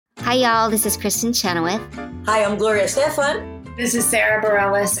Hi, y'all. This is Kristen Chenoweth. Hi, I'm Gloria Stefan. This is Sarah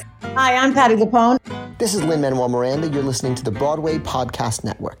Bareilles. Hi, I'm Patti LuPone. This is Lin-Manuel Miranda. You're listening to the Broadway Podcast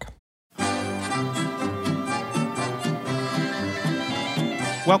Network.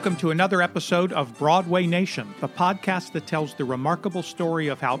 Welcome to another episode of Broadway Nation, the podcast that tells the remarkable story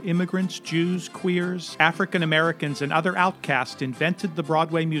of how immigrants, Jews, queers, African Americans, and other outcasts invented the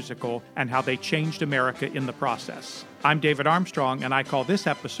Broadway musical and how they changed America in the process. I'm David Armstrong, and I call this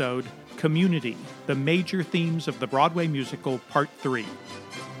episode Community, the Major Themes of the Broadway Musical, Part 3.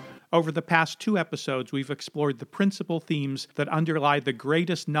 Over the past 2 episodes, we've explored the principal themes that underlie the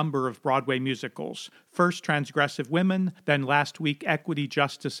greatest number of Broadway musicals. First, transgressive women, then last week, equity,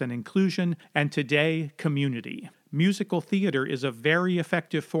 justice, and inclusion, and today, community. Musical theater is a very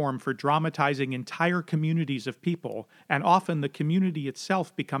effective form for dramatizing entire communities of people, and often the community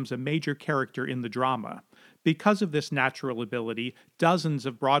itself becomes a major character in the drama. Because of this natural ability, dozens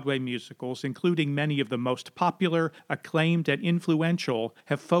of Broadway musicals, including many of the most popular, acclaimed, and influential,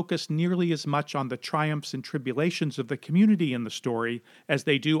 have focused nearly as much on the triumphs and tribulations of the community in the story as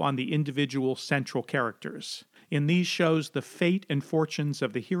they do on the individual central characters. In these shows, the fate and fortunes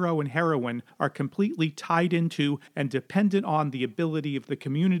of the hero and heroine are completely tied into and dependent on the ability of the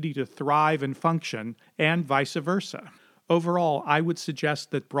community to thrive and function, and vice versa. Overall, I would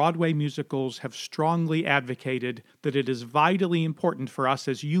suggest that Broadway musicals have strongly advocated that it is vitally important for us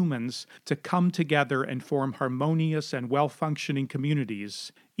as humans to come together and form harmonious and well-functioning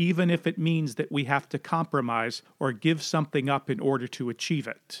communities, even if it means that we have to compromise or give something up in order to achieve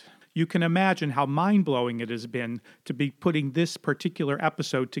it. You can imagine how mind-blowing it has been to be putting this particular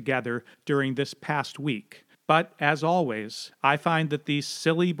episode together during this past week. But, as always, I find that these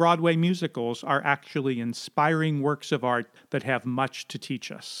silly Broadway musicals are actually inspiring works of art that have much to teach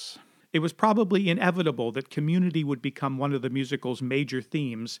us. It was probably inevitable that community would become one of the musical's major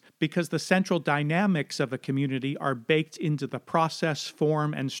themes because the central dynamics of a community are baked into the process,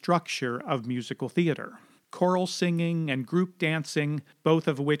 form, and structure of musical theater. Choral singing and group dancing, both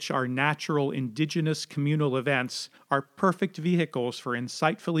of which are natural indigenous communal events, are perfect vehicles for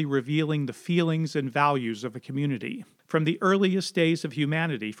insightfully revealing the feelings and values of a community. From the earliest days of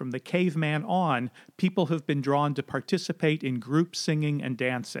humanity, from the caveman on, people have been drawn to participate in group singing and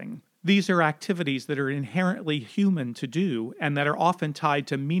dancing. These are activities that are inherently human to do and that are often tied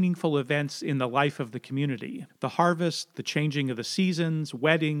to meaningful events in the life of the community. The harvest, the changing of the seasons,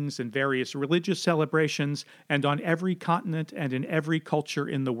 weddings, and various religious celebrations, and on every continent and in every culture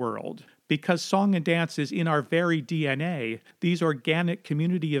in the world. Because song and dance is in our very DNA, these organic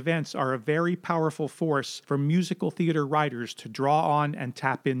community events are a very powerful force for musical theater writers to draw on and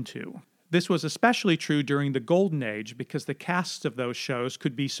tap into. This was especially true during the Golden Age because the casts of those shows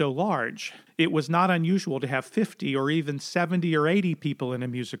could be so large. It was not unusual to have 50 or even 70 or 80 people in a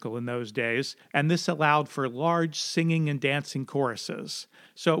musical in those days, and this allowed for large singing and dancing choruses.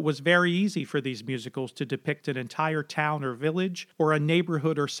 So it was very easy for these musicals to depict an entire town or village or a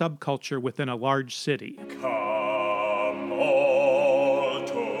neighborhood or subculture within a large city. Come all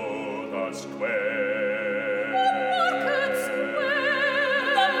to the square.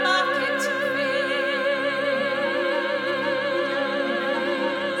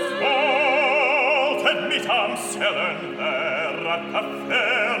 Am Sellen der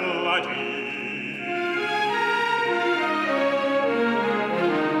Caffè Ladi.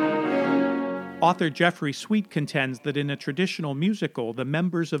 Author Jeffrey Sweet contends that in a traditional musical, the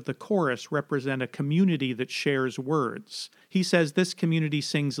members of the chorus represent a community that shares words. He says this community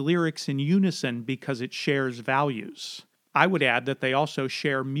sings lyrics in unison because it shares values. I would add that they also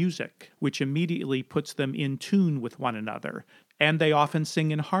share music, which immediately puts them in tune with one another. And they often sing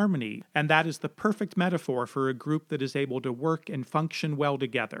in harmony, and that is the perfect metaphor for a group that is able to work and function well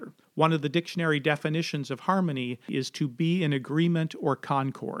together. One of the dictionary definitions of harmony is to be in agreement or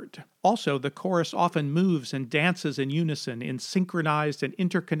concord. Also, the chorus often moves and dances in unison in synchronized and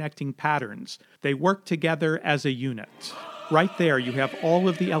interconnecting patterns. They work together as a unit. Right there, you have all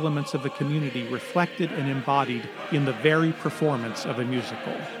of the elements of the community reflected and embodied in the very performance of a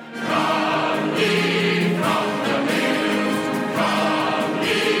musical.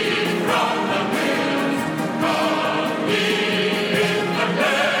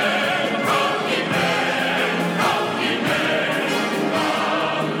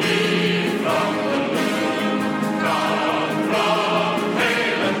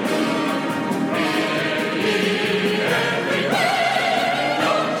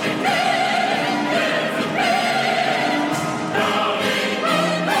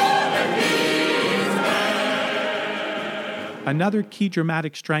 Another key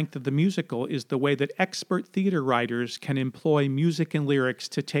dramatic strength of the musical is the way that expert theater writers can employ music and lyrics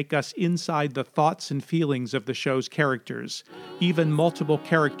to take us inside the thoughts and feelings of the show's characters, even multiple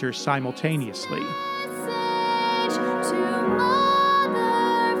characters simultaneously.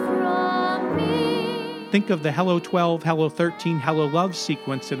 Think of the Hello 12, Hello 13, Hello Love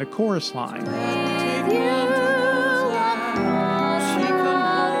sequence in a chorus line.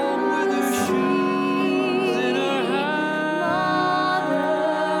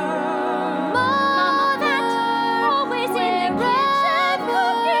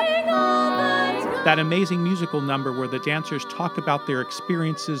 That amazing musical number where the dancers talk about their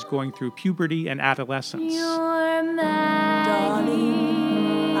experiences going through puberty and adolescence. Darling,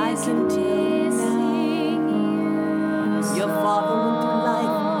 I can tell now. Your father went through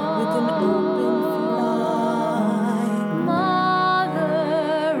life with an open flight.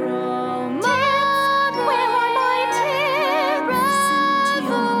 Mother, oh mother, where are my tears? Listen to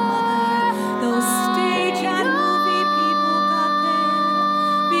your mother. Those stage and movie people got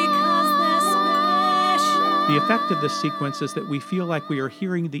there because they're special. The effect of this sequence is that we feel like we are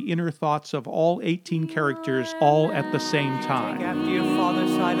hearing the inner thoughts of all 18 characters all at the same time. After your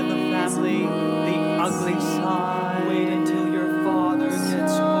father's side of the family, the ugly side. Wait until your father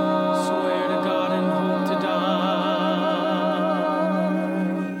gets home. Swear to God and hope to die.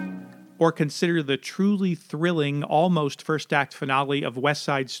 Or consider the truly thrilling, almost first act finale of West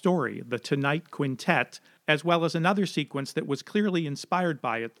Side Story, the Tonight Quintet, as well as another sequence that was clearly inspired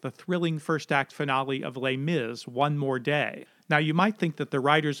by it, the thrilling first act finale of Les Mis, One More Day. Now, you might think that the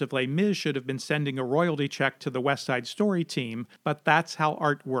writers of Les Mis should have been sending a royalty check to the West Side Story team, but that's how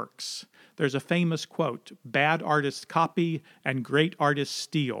art works. There's a famous quote, "Bad artists copy and great artists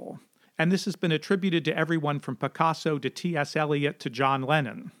steal." And this has been attributed to everyone from Picasso to T.S. Eliot to John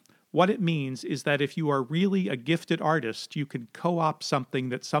Lennon. What it means is that if you are really a gifted artist, you can co-opt something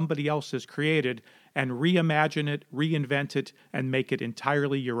that somebody else has created and reimagine it, reinvent it, and make it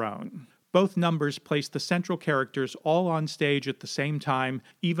entirely your own. Both numbers place the central characters all on stage at the same time,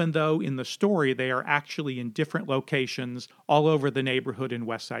 even though in the story they are actually in different locations, all over the neighborhood in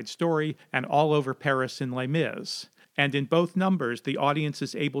West Side Story and all over Paris in Les Mis. And in both numbers, the audience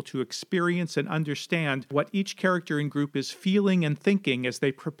is able to experience and understand what each character and group is feeling and thinking as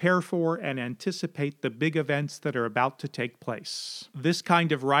they prepare for and anticipate the big events that are about to take place. This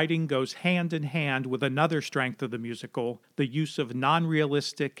kind of writing goes hand in hand with another strength of the musical, the use of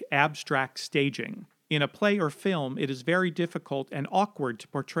non-realistic, abstract staging. In a play or film, it is very difficult and awkward to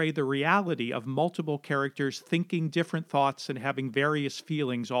portray the reality of multiple characters thinking different thoughts and having various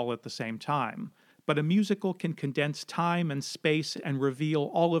feelings all at the same time. But a musical can condense time and space and reveal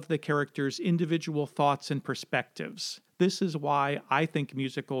all of the characters' individual thoughts and perspectives. This is why I think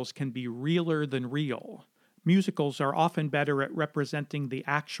musicals can be realer than real. Musicals are often better at representing the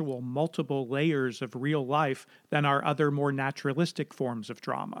actual multiple layers of real life than are other more naturalistic forms of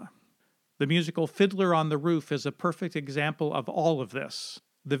drama. The musical Fiddler on the Roof is a perfect example of all of this.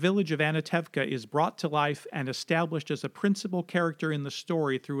 The village of Anatevka is brought to life and established as a principal character in the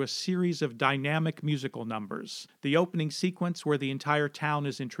story through a series of dynamic musical numbers. The opening sequence where the entire town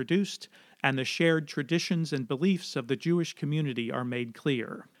is introduced and the shared traditions and beliefs of the Jewish community are made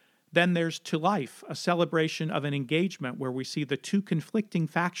clear. Then there's To Life, a celebration of an engagement where we see the two conflicting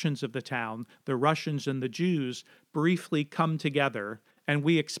factions of the town, the Russians and the Jews, briefly come together, and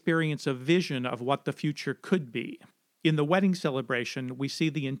we experience a vision of what the future could be. In the wedding celebration, we see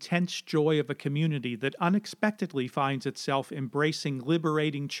the intense joy of a community that unexpectedly finds itself embracing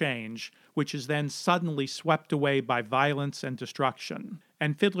liberating change, which is then suddenly swept away by violence and destruction.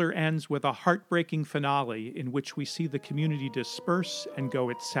 And Fiddler ends with a heartbreaking finale in which we see the community disperse and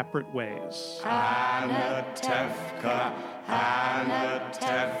go its separate ways. Anatevka,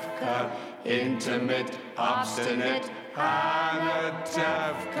 Anatevka, intimate, obstinate,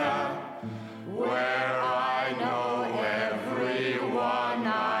 Anatevka, where I know everyone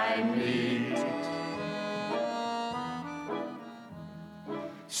I meet.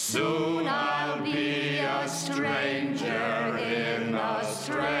 Soon I'll be a stranger in a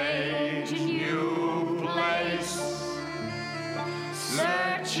strange new place,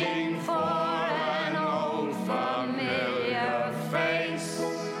 searching for an old familiar face.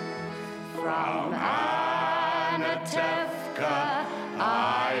 From Anatevka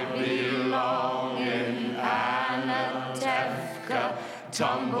I belong in Anatevka.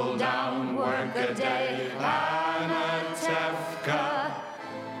 Tumble down, work a day, Anatevka.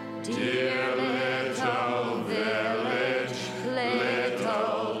 Dear little village,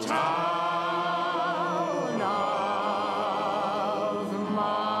 little town of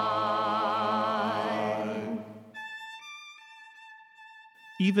mine.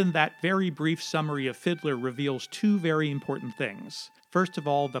 Even that very brief summary of Fiddler reveals two very important things. First of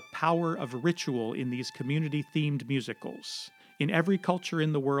all, the power of ritual in these community-themed musicals. In every culture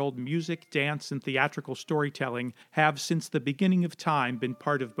in the world, music, dance, and theatrical storytelling have, since the beginning of time, been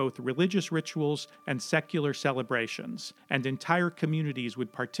part of both religious rituals and secular celebrations, and entire communities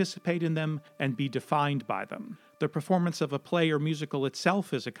would participate in them and be defined by them. The performance of a play or musical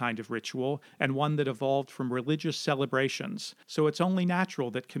itself is a kind of ritual, and one that evolved from religious celebrations, so it's only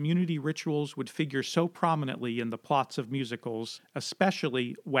natural that community rituals would figure so prominently in the plots of musicals,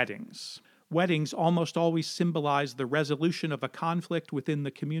 especially weddings. Weddings almost always symbolize the resolution of a conflict within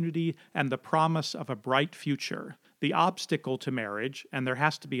the community and the promise of a bright future. The obstacle to marriage, and there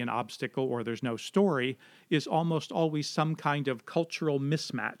has to be an obstacle or there's no story, is almost always some kind of cultural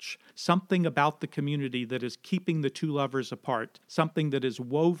mismatch, something about the community that is keeping the two lovers apart, something that is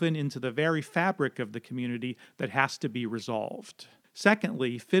woven into the very fabric of the community that has to be resolved.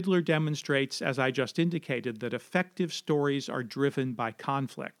 Secondly, Fiddler demonstrates, as I just indicated, that effective stories are driven by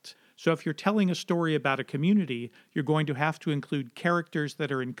conflict. So if you're telling a story about a community, you're going to have to include characters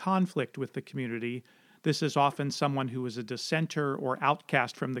that are in conflict with the community. This is often someone who is a dissenter or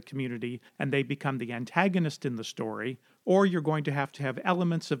outcast from the community, and they become the antagonist in the story. Or you're going to have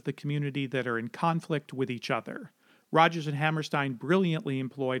elements of the community that are in conflict with each other. Rodgers and Hammerstein brilliantly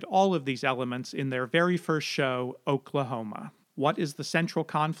employed all of these elements in their very first show, Oklahoma. What is the central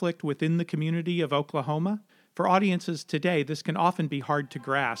conflict within the community of Oklahoma? For audiences today, this can often be hard to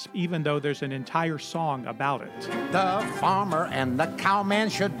grasp, even though there's an entire song about it. The farmer and the cowman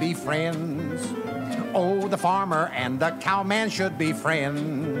should be friends. Oh, the farmer and the cowman should be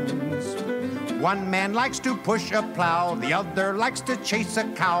friends. One man likes to push a plow, the other likes to chase a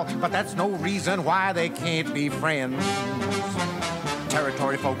cow, but that's no reason why they can't be friends.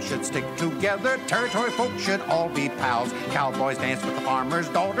 Territory folks should stick together. Territory folks should all be pals. Cowboys dance with the farmers'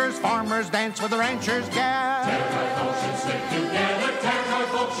 daughters. Farmers dance with the ranchers' gals. Territory folks should stick together. Territory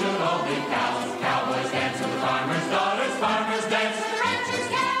folks should all be pals. Cowboys dance with the farmers' daughters. Farmers dance with the ranchers'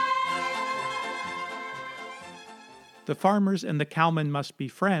 gals. The farmers and the cowmen must be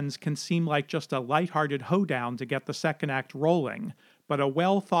friends can seem like just a lighthearted hoedown to get the second act rolling. But a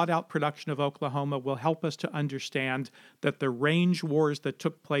well-thought-out production of Oklahoma will help us to understand that the range wars that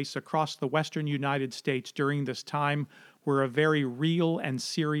took place across the western United States during this time were a very real and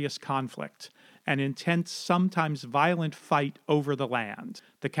serious conflict, an intense, sometimes violent fight over the land.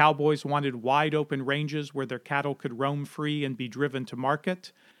 The cowboys wanted wide-open ranges where their cattle could roam free and be driven to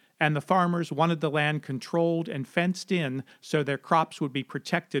market, and the farmers wanted the land controlled and fenced in so their crops would be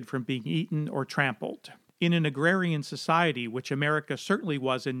protected from being eaten or trampled. In an agrarian society, which America certainly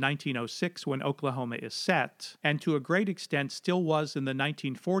was in 1906 when Oklahoma is set, and to a great extent still was in the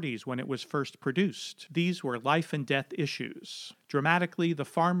 1940s when it was first produced, these were life and death issues. Dramatically, the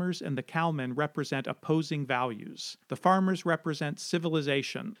farmers and the cowmen represent opposing values. The farmers represent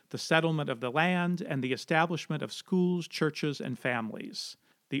civilization, the settlement of the land, and the establishment of schools, churches, and families.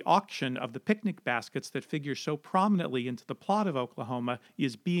 The auction of the picnic baskets that figure so prominently into the plot of Oklahoma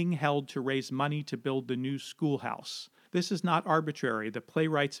is being held to raise money to build the new schoolhouse. This is not arbitrary. The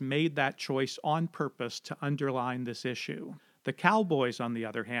playwrights made that choice on purpose to underline this issue. The cowboys, on the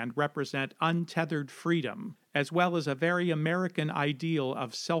other hand, represent untethered freedom, as well as a very American ideal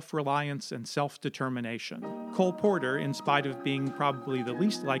of self-reliance and self-determination. Cole Porter, in spite of being probably the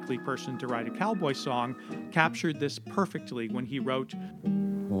least likely person to write a cowboy song, captured this perfectly when he wrote,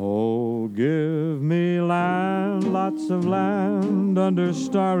 "Oh, give me land, lots of land, under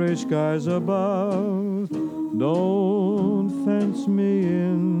starry skies above. Don't fence me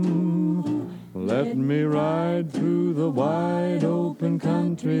in. Let me ride through the wide open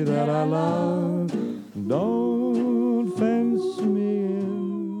country that I love. Don't fence me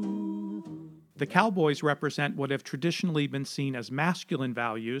in." The cowboys represent what have traditionally been seen as masculine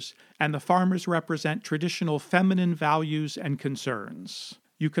values, and the farmers represent traditional feminine values and concerns.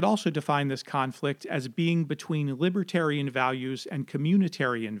 You could also define this conflict as being between libertarian values and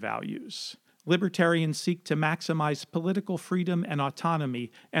communitarian values. Libertarians seek to maximize political freedom and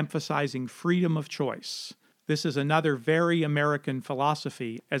autonomy, emphasizing freedom of choice. This is another very American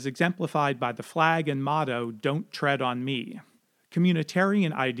philosophy, as exemplified by the flag and motto, "Don't tread on me."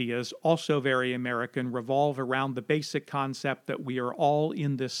 Communitarian ideas, also very American, revolve around the basic concept that we are all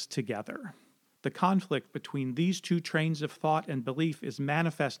in this together. The conflict between these two trains of thought and belief is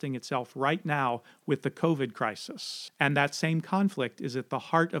manifesting itself right now with the COVID crisis. And that same conflict is at the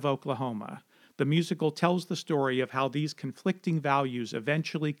heart of Oklahoma. The musical tells the story of how these conflicting values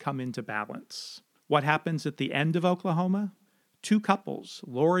eventually come into balance. What happens at the end of Oklahoma? Two couples,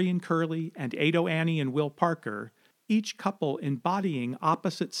 Lori and Curly and Ado Annie and Will Parker, each couple embodying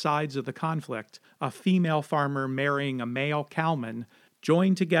opposite sides of the conflict, a female farmer marrying a male cowman,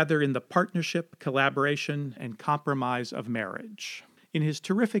 joined together in the partnership, collaboration, and compromise of marriage. In his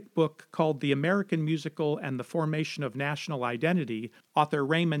terrific book called The American Musical and the Formation of National Identity, author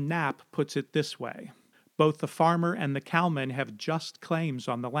Raymond Knapp puts it this way: both the farmer and the cowman have just claims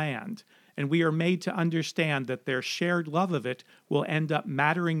on the land, and we are made to understand that their shared love of it will end up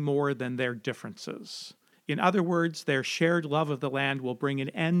mattering more than their differences. In other words, their shared love of the land will bring an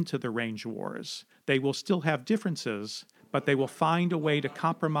end to the range wars. They will still have differences, but they will find a way to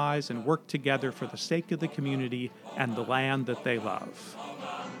compromise and work together for the sake of the community and the land that they love.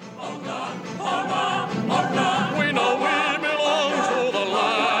 We know we belong to the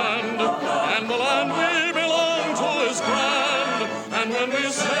land, and the land we belong to is grand. And when we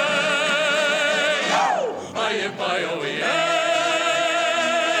say,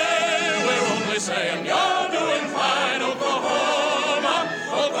 aye-yi-bi-oh-yay, we're only saying, you're doing fine, Oklahoma,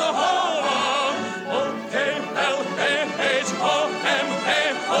 Oklahoma, O-K-L-A-H-O-M-A,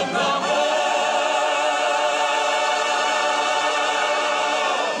 Oklahoma.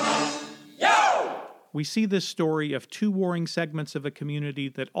 We see this story of two warring segments of a community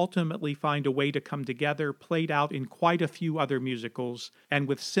that ultimately find a way to come together, played out in quite a few other musicals, and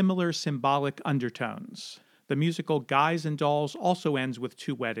with similar symbolic undertones. The musical Guys and Dolls also ends with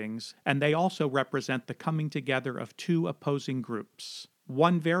two weddings, and they also represent the coming together of two opposing groups.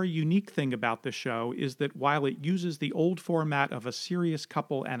 One very unique thing about the show is that while it uses the old format of a serious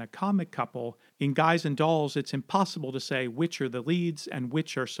couple and a comic couple, in Guys and Dolls it's impossible to say which are the leads and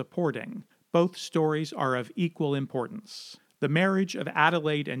which are supporting. Both stories are of equal importance. The marriage of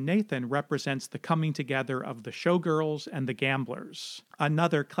Adelaide and Nathan represents the coming together of the showgirls and the gamblers,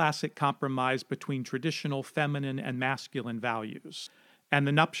 another classic compromise between traditional feminine and masculine values. And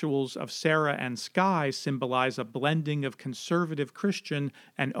the nuptials of Sarah and Skye symbolize a blending of conservative Christian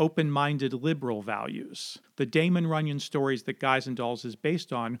and open-minded liberal values. The Damon Runyon stories that Guys and Dolls is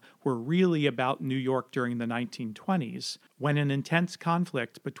based on were really about New York during the 1920s, when an intense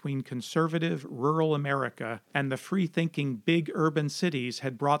conflict between conservative rural America and the free-thinking big urban cities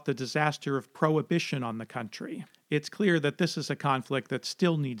had brought the disaster of prohibition on the country. It's clear that this is a conflict that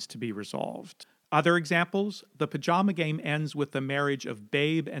still needs to be resolved. Other examples, The Pajama Game ends with the marriage of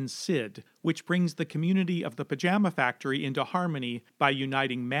Babe and Sid, which brings the community of the Pajama Factory into harmony by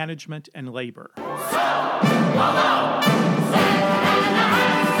uniting management and labor.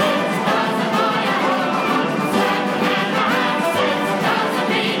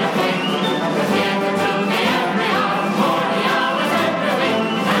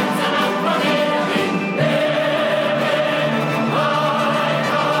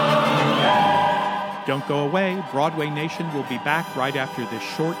 Don't go away. Broadway Nation will be back right after this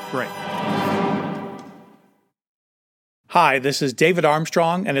short break. Hi, this is David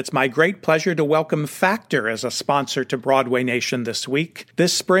Armstrong, and it's my great pleasure to welcome Factor as a sponsor to Broadway Nation this week.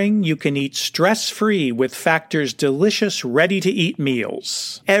 This spring, you can eat stress-free with Factor's delicious, ready-to-eat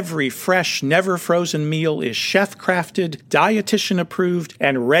meals. Every fresh, never-frozen meal is chef-crafted, dietitian-approved,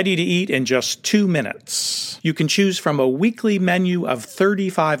 and ready to eat in just 2 minutes. You can choose from a weekly menu of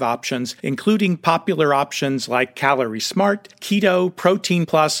 35 options, including popular options like Calorie Smart, Keto, Protein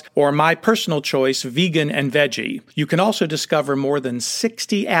Plus, or my personal choice, Vegan and Veggie. You can also discover more than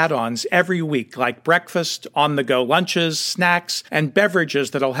 60 add-ons every week, like breakfast, on-the-go lunches, snacks, and beverages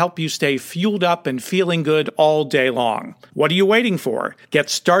that'll help you stay fueled up and feeling good all day long. What are you waiting for?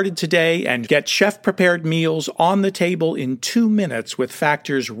 Get started today and get chef-prepared meals on the table in 2 minutes with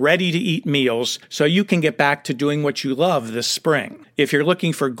Factor's ready-to-eat meals so you can get back to doing what you love this spring. If you're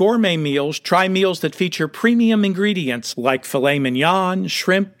looking for gourmet meals, try meals that feature premium ingredients like filet mignon,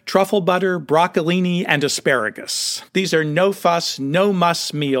 shrimp, truffle butter, broccolini, and asparagus. These are no-fuss,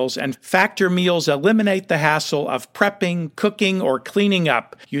 no-muss meals, and Factor meals eliminate the hassle of prepping, cooking, or cleaning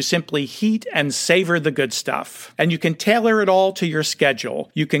up. You simply heat and savor the good stuff. And you can tailor it all to your schedule.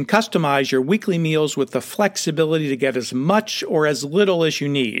 You can customize your weekly meals with the flexibility to get as much or as little as you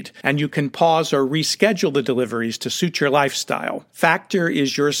need. And you can pause or reschedule the deliveries to suit your lifestyle. Factor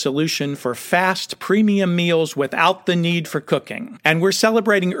is your solution for fast, premium meals without the need for cooking. And we're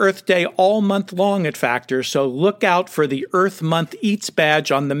celebrating Earth Day all month long at Factor, so look out for the Earth Month Eats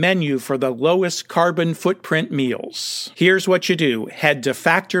badge on the menu for the lowest carbon footprint meals. Here's what you do. Head to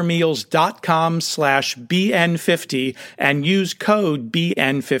factormeals.com/BN50 and use code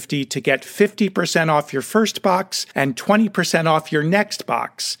BN50 to get 50% off your first box and 20% off your next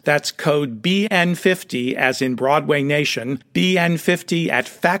box. That's code BN50 as in Broadway Nation, BN50 BN50 at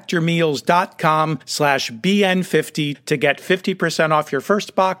factormeals.com/BN50 to get 50% off your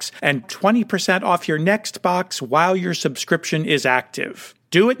first box and 20% off your next box while your subscription is active.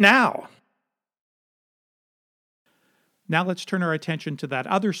 Do it now! Now let's turn our attention to that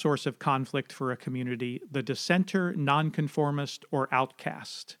other source of conflict for a community, the dissenter, nonconformist, or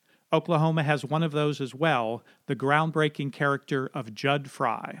outcast. Oklahoma has one of those as well, the groundbreaking character of Judd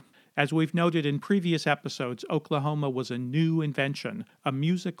Fry. As we've noted in previous episodes, Oklahoma was a new invention, a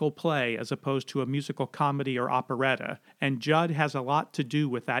musical play as opposed to a musical comedy or operetta, and Judd has a lot to do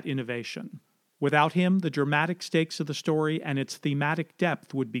with that innovation. Without him, the dramatic stakes of the story and its thematic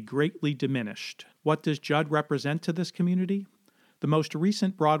depth would be greatly diminished. What does Judd represent to this community? The most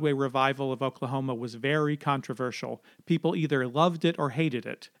recent Broadway revival of Oklahoma was very controversial. People either loved it or hated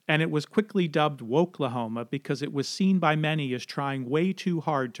it, and it was quickly dubbed Wokelahoma because it was seen by many as trying way too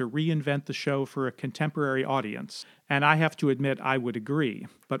hard to reinvent the show for a contemporary audience. And I have to admit I would agree.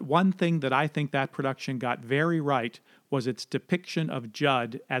 But one thing that I think that production got very right was its depiction of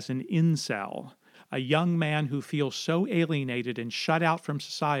Judd as an incel, a young man who feels so alienated and shut out from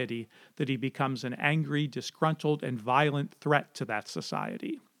society that he becomes an angry, disgruntled, and violent threat to that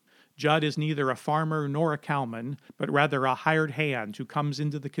society. Judd is neither a farmer nor a cowman, but rather a hired hand who comes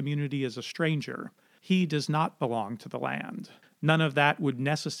into the community as a stranger. He does not belong to the land. None of that would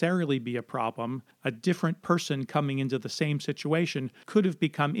necessarily be a problem. A different person coming into the same situation could have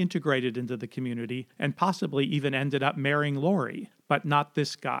become integrated into the community and possibly even ended up marrying Lori, but not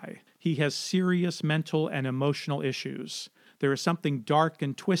this guy. He has serious mental and emotional issues. There is something dark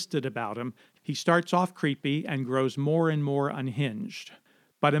and twisted about him. He starts off creepy and grows more and more unhinged.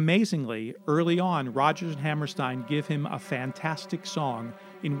 But amazingly, early on, Rodgers and Hammerstein give him a fantastic song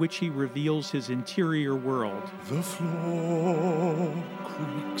in which he reveals his interior world. The floor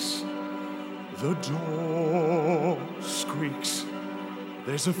creaks, the door squeaks.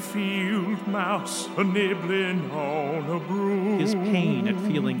 There's a field mouse a-nibbling on a broom. His pain at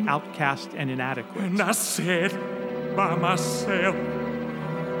feeling outcast and inadequate. And I sat by myself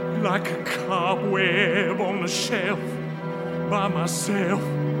like a cobweb on the shelf, by myself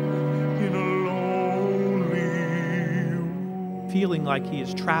in a lonely room. Feeling like he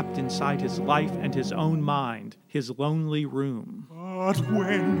is trapped inside his life and his own mind, his lonely room. But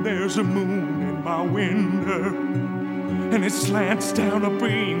when there's a moon in my window, and it slants down a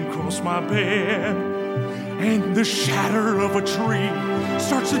beam across my bed, and the shadow of a tree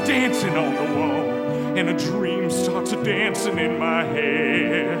starts a-dancing on the wall, and a dream starts a-dancing in my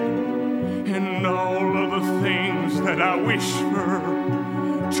head, and all of the things that I wish for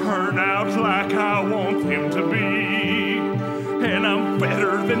turn out like I want them to be, and I'm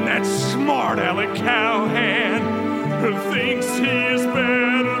better than that smart aleck cowhand who thinks he is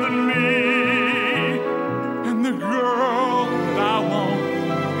better than me. And the girl that I want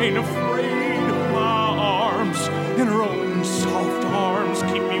ain't afraid of my arms, and her own soft arms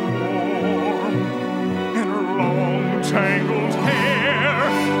keep me warm, and her long tangled hair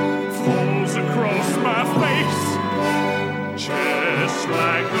falls across my face just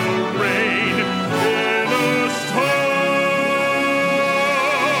like the rain in a storm.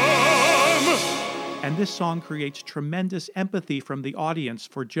 And this song creates tremendous empathy from the audience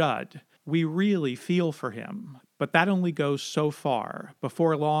for Judd. We really feel for him. But that only goes so far.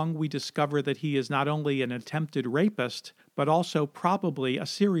 Before long, we discover that he is not only an attempted rapist, but also probably a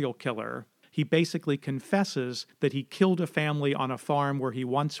serial killer. He basically confesses that he killed a family on a farm where he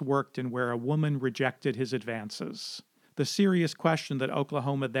once worked and where a woman rejected his advances. The serious question that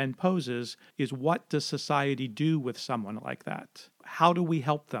Oklahoma then poses is, what does society do with someone like that? How do we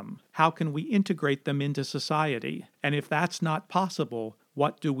help them? How can we integrate them into society? And if that's not possible,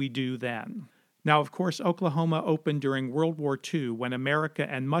 what do we do then? Now, of course, Oklahoma opened during World War II when America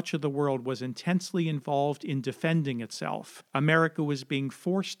and much of the world was intensely involved in defending itself. America was being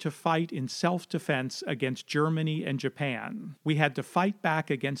forced to fight in self-defense against Germany and Japan. We had to fight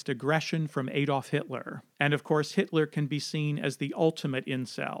back against aggression from Adolf Hitler. And of course, Hitler can be seen as the ultimate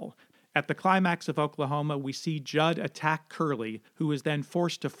incel. At the climax of Oklahoma, we see Judd attack Curly, who is then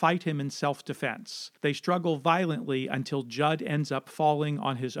forced to fight him in self-defense. They struggle violently until Judd ends up falling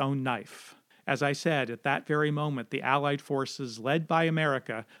on his own knife. As I said, at that very moment, the Allied forces, led by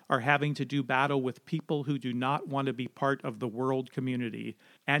America, are having to do battle with people who do not want to be part of the world community,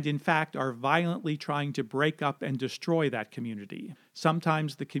 and in fact are violently trying to break up and destroy that community.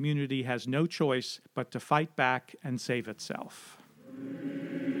 Sometimes the community has no choice but to fight back and save itself.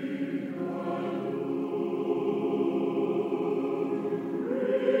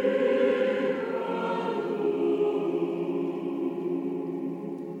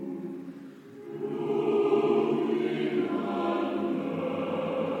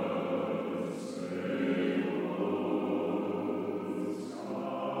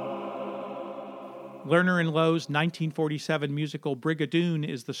 Lerner and Loewe's 1947 musical Brigadoon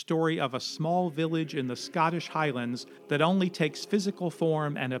is the story of a small village in the Scottish Highlands that only takes physical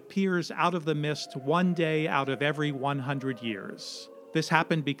form and appears out of the mist one day out of every 100 years. This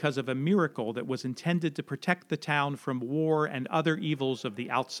happened because of a miracle that was intended to protect the town from war and other evils of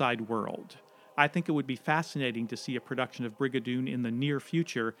the outside world. I think it would be fascinating to see a production of Brigadoon in the near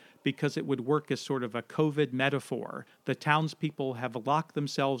future because it would work as sort of a COVID metaphor. The townspeople have locked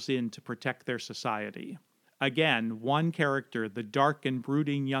themselves in to protect their society. Again, one character, the dark and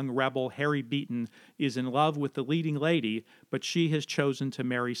brooding young rebel Harry Beaton, is in love with the leading lady, but she has chosen to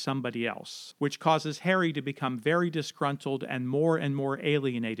marry somebody else, which causes Harry to become very disgruntled and more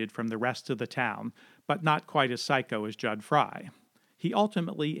alienated from the rest of the town, but not quite as psycho as Judd Fry. He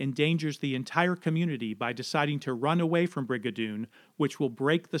ultimately endangers the entire community by deciding to run away from Brigadoon, which will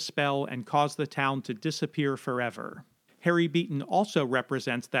break the spell and cause the town to disappear forever. Harry Beaton also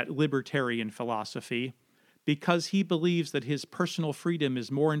represents that libertarian philosophy. Because he believes that his personal freedom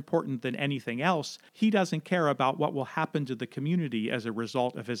is more important than anything else, he doesn't care about what will happen to the community as a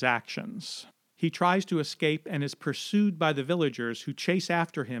result of his actions. He tries to escape and is pursued by the villagers who chase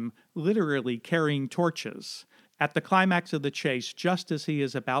after him, literally carrying torches. At the climax of the chase, just as he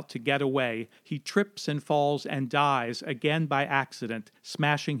is about to get away, he trips and falls and dies, again by accident,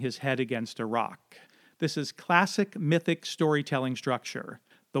 smashing his head against a rock. This is classic mythic storytelling structure.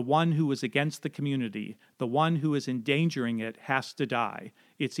 The one who is against the community, the one who is endangering it, has to die.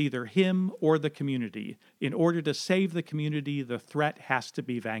 It's either him or the community. In order to save the community, the threat has to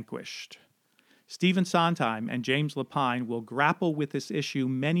be vanquished. Stephen Sondheim and James Lapine will grapple with this issue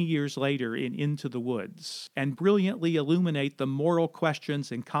many years later in Into the Woods, and brilliantly illuminate the moral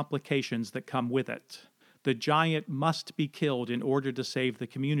questions and complications that come with it. The giant must be killed in order to save the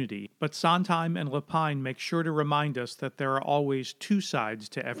community, but Sondheim and Lapine make sure to remind us that there are always two sides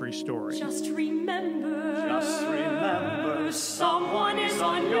to every story. Just remember, someone is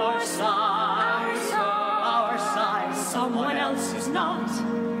on your side, our side, someone else who's not.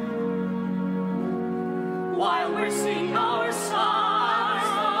 While we're seeing our side,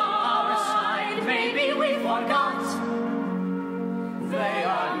 maybe we forgot they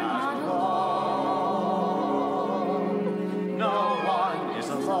are not alone. No one is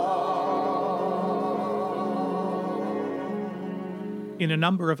alone. In a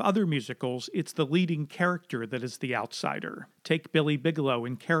number of other musicals, it's the leading character that is the outsider. Take Billy Bigelow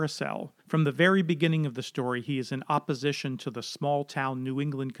in Carousel. From the very beginning of the story, he is in opposition to the small-town New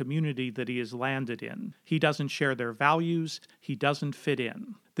England community that he has landed in. He doesn't share their values. He doesn't fit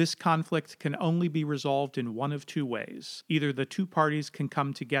in. This conflict can only be resolved in one of two ways. Either the two parties can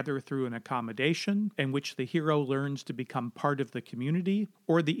come together through an accommodation, in which the hero learns to become part of the community,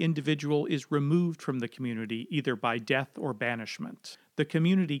 or the individual is removed from the community either by death or banishment. The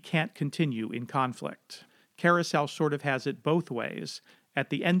community can't continue in conflict. Carousel sort of has it both ways. At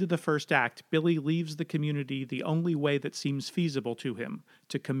the end of the first act, Billy leaves the community the only way that seems feasible to him,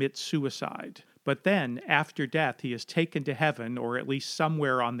 to commit suicide. But then, after death, he is taken to heaven, or at least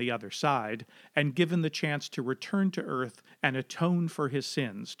somewhere on the other side, and given the chance to return to Earth and atone for his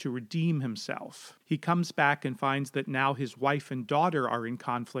sins, to redeem himself. He comes back and finds that now his wife and daughter are in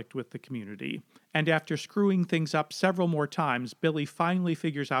conflict with the community, and after screwing things up several more times, Billy finally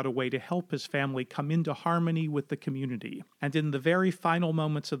figures out a way to help his family come into harmony with the community. And in the very final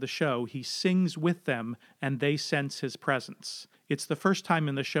moments of the show, he sings with them, and they sense his presence. It's the first time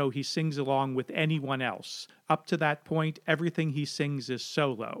in the show he sings along with anyone else. Up to that point, everything he sings is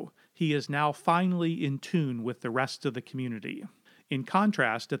solo. He is now finally in tune with the rest of the community. In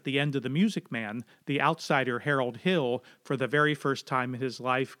contrast, at the end of The Music Man, the outsider Harold Hill, for the very first time in his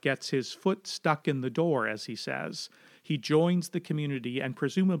life, gets his foot stuck in the door, as he says. He joins the community and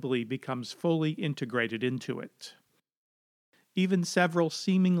presumably becomes fully integrated into it. Even several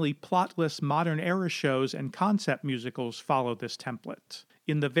seemingly plotless modern-era shows and concept musicals follow this template.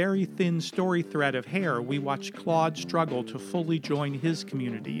 In the very thin story thread of Hair, we watch Claude struggle to fully join his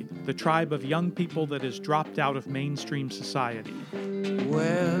community, the tribe of young people that has dropped out of mainstream society.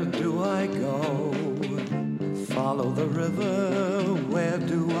 Where do I go? Follow the river. Where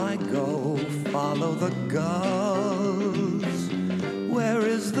do I go? Follow the gulls. Where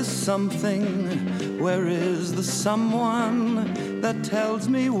is the something? Where is the someone that tells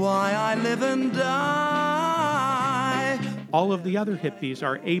me why I live and die? All of the other hippies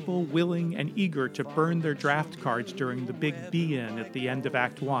are able, willing, and eager to burn their draft cards during the big be-in at the end of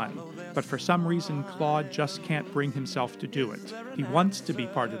Act 1. But for some reason, Claude just can't bring himself to do it. He wants to be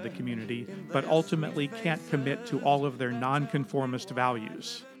part of the community, but ultimately can't commit to all of their nonconformist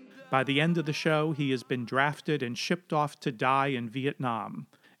values. By the end of the show, he has been drafted and shipped off to die in Vietnam.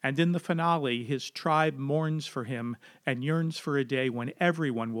 And in the finale, his tribe mourns for him and yearns for a day when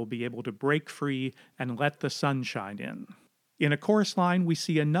everyone will be able to break free and let the sun shine in. In a chorus line, we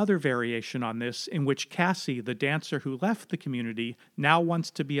see another variation on this in which Cassie, the dancer who left the community, now wants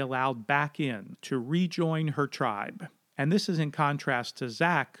to be allowed back in to rejoin her tribe. And this is in contrast to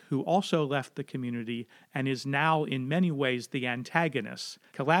Zach, who also left the community and is now in many ways the antagonist,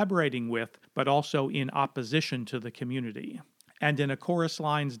 collaborating with but also in opposition to the community. And in a chorus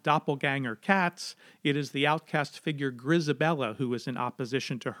line's doppelganger Cats, it is the outcast figure Grizabella who is in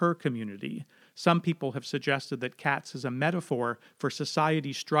opposition to her community. Some people have suggested that Cats is a metaphor for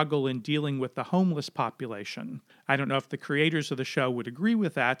society's struggle in dealing with the homeless population. I don't know if the creators of the show would agree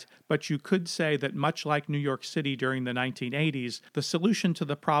with that, but you could say that much like New York City during the 1980s, the solution to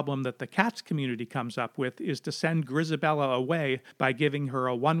the problem that the Cats community comes up with is to send Grizabella away by giving her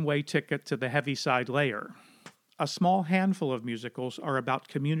a one-way ticket to the Heaviside Layer. A small handful of musicals are about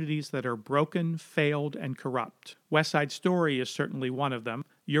communities that are broken, failed, and corrupt. West Side Story is certainly one of them.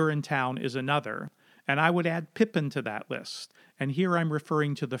 Urinetown is another. And I would add Pippin to that list. And here I'm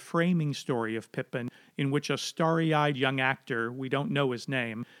referring to the framing story of Pippin, in which a starry-eyed young actor, we don't know his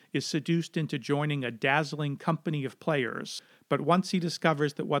name, is seduced into joining a dazzling company of players. But once he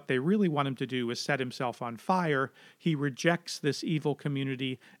discovers that what they really want him to do is set himself on fire, he rejects this evil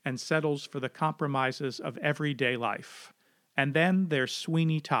community and settles for the compromises of everyday life. And then there's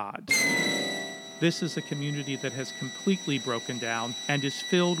Sweeney Todd. This is a community that has completely broken down and is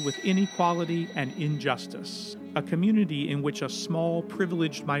filled with inequality and injustice. A community in which a small,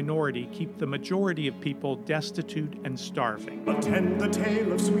 privileged minority keep the majority of people destitute and starving. Attend the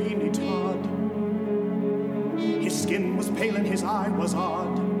tale of Sweeney Todd. His skin was pale and his eye was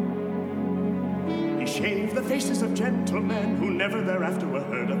odd. He shaved the faces of gentlemen who never thereafter were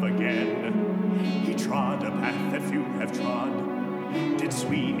heard of again. He trod a path that few have trod, did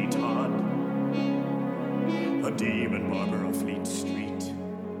Sweeney Todd. A demon barber of Fleet Street.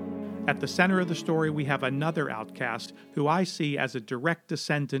 At the center of the story, we have another outcast who I see as a direct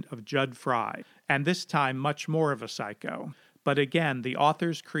descendant of Judd Fry, and this time much more of a psycho. But again, the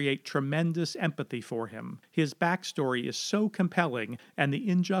authors create tremendous empathy for him. His backstory is so compelling, and the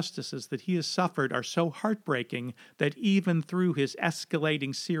injustices that he has suffered are so heartbreaking that even through his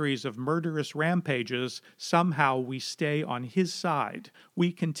escalating series of murderous rampages, somehow we stay on his side.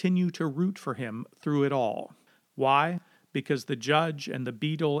 We continue to root for him through it all. Why? Because the judge and the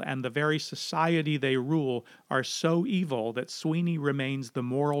beadle and the very society they rule are so evil that Sweeney remains the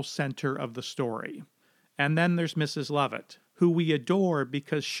moral center of the story. And then there's Mrs. Lovett, who we adore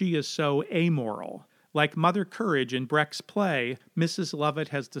because she is so amoral. Like Mother Courage in Brecht's play, Mrs. Lovett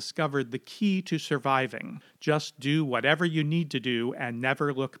has discovered the key to surviving. Just do whatever you need to do and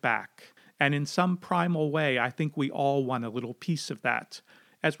never look back. And in some primal way, I think we all want a little piece of that.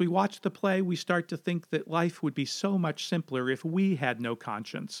 As we watch the play, we start to think that life would be so much simpler if we had no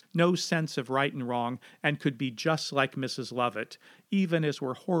conscience, no sense of right and wrong, and could be just like Mrs. Lovett, even as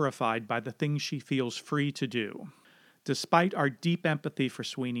we're horrified by the things she feels free to do. Despite our deep empathy for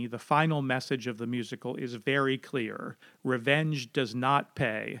Sweeney, the final message of the musical is very clear. Revenge does not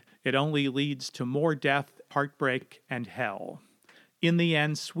pay. It only leads to more death, heartbreak, and hell. In the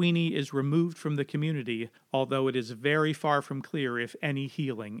end, Sweeney is removed from the community, although it is very far from clear if any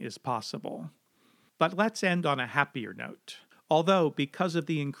healing is possible. But let's end on a happier note. Although, because of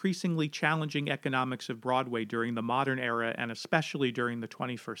the increasingly challenging economics of Broadway during the modern era and especially during the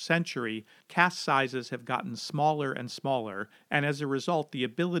 21st century, cast sizes have gotten smaller and smaller, and as a result, the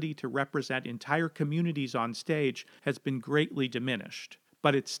ability to represent entire communities on stage has been greatly diminished.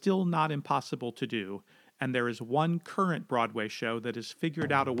 But it's still not impossible to do, and there is one current Broadway show that has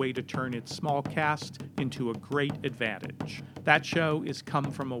figured out a way to turn its small cast into a great advantage. That show is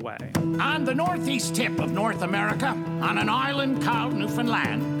Come From Away. On the northeast tip of North America, on an island called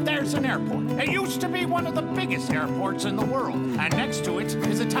Newfoundland, there's an airport. It used to be one of the biggest airports in the world, and next to it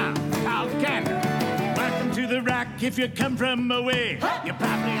is a town called Gander. Welcome to the Rock if you come from away. You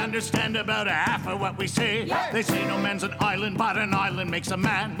probably understand about a half of what we say. They say no man's an island, but an island makes a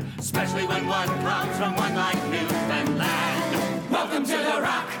man. Especially when one comes from one like Newfoundland. Welcome to the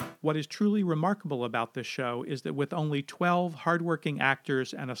Rock. What is truly remarkable about this show is that with only 12 hardworking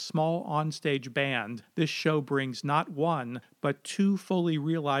actors and a small onstage band, this show brings not one, but two fully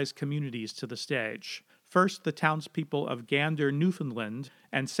realized communities to the stage. First, the townspeople of Gander, Newfoundland,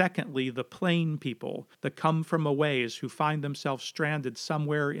 and secondly, the plain people, the come-from-aways who find themselves stranded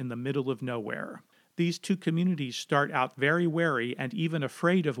somewhere in the middle of nowhere. These two communities start out very wary and even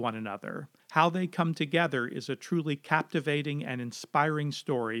afraid of one another. How they come together is a truly captivating and inspiring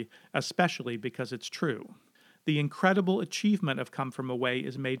story, especially because it's true. The incredible achievement of Come From Away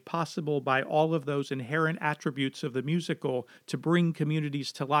is made possible by all of those inherent attributes of the musical to bring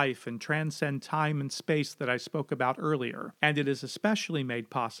communities to life and transcend time and space that I spoke about earlier. And it is especially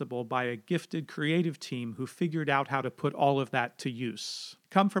made possible by a gifted creative team who figured out how to put all of that to use.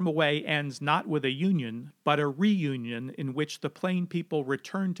 Come From Away ends not with a union, but a reunion in which the Plain people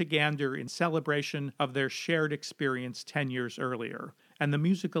return to Gander in celebration of their shared experience 10 years earlier. And the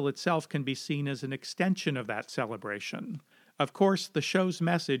musical itself can be seen as an extension of that celebration. Of course, the show's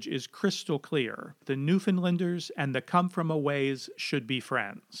message is crystal clear. The Newfoundlanders and the Come From Aways should be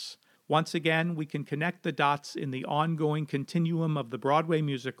friends. Once again, we can connect the dots in the ongoing continuum of the Broadway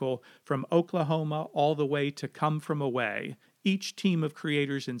musical from Oklahoma all the way to Come From Away, each team of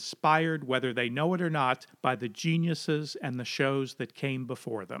creators inspired, whether they know it or not, by the geniuses and the shows that came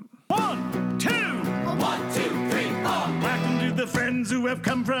before them. 1, 2! 1, 2, 3, 4! Welcome to the friends who have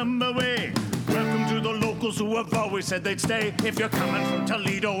come from away. Welcome to the locals who have always said they'd stay. If you're coming from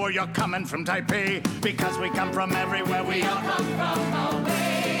Toledo or you're coming from Taipei, because we come from everywhere, we all come from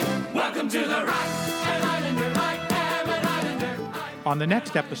away. Welcome to the Rock, an Islander life. On the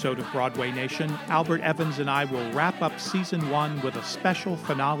next episode of Broadway Nation, Albert Evans and I will wrap up Season 1 with a special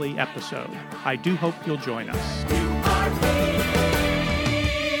finale episode. I do hope you'll join us. You are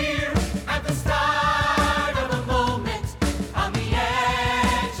here at the start of a moment on the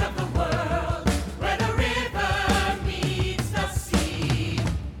edge of the world where the river meets the sea.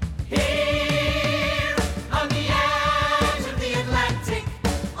 Here on the edge of the Atlantic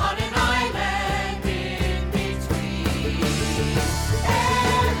on an island in between.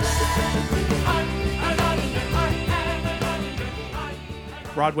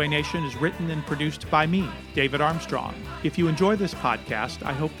 Broadway Nation is written and produced by me, David Armstrong. If you enjoy this podcast,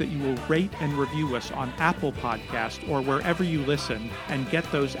 I hope that you will rate and review us on Apple Podcast or wherever you listen and get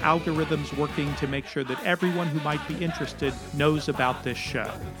those algorithms working to make sure that everyone who might be interested knows about this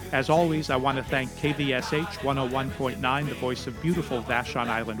show. As always, I want to thank KVSH 101.9, the voice of beautiful Vashon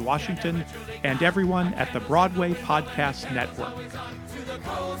Island, Washington, and everyone at the Broadway Podcast Network.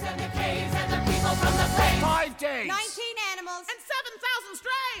 5 days! 19 animals and 7,000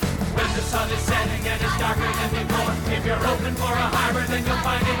 strays! When the sun is setting and it's darker than before, if you're open for a harbor, then you'll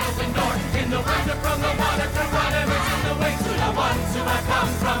find an open door. In the winter, from the water to whatever's in the way, to the ones who have come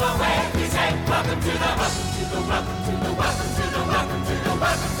from away, we say, welcome to the, welcome to the, welcome to the, welcome to the, welcome to the,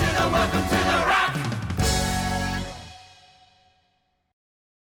 welcome to the, welcome to the Rock.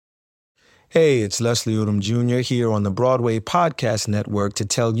 Hey, it's Leslie Odom Jr. here on the Broadway Podcast Network to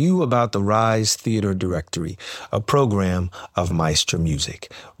tell you about the Rise Theater Directory, a program of Maestro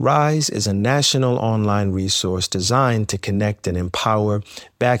Music. Rise is a national online resource designed to connect and empower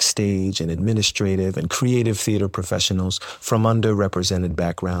backstage and administrative and creative theater professionals from underrepresented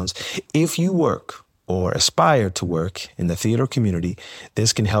backgrounds. If you work or aspire to work in the theater community,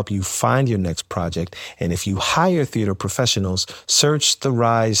 this can help you find your next project. And if you hire theater professionals, search the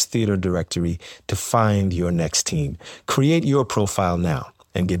Rise Theater Directory to find your next team. Create your profile now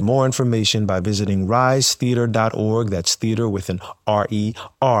and get more information by visiting risetheater.org. That's theater with an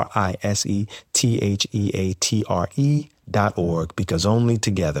RERISETHEATRE.org, because only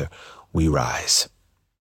together we rise.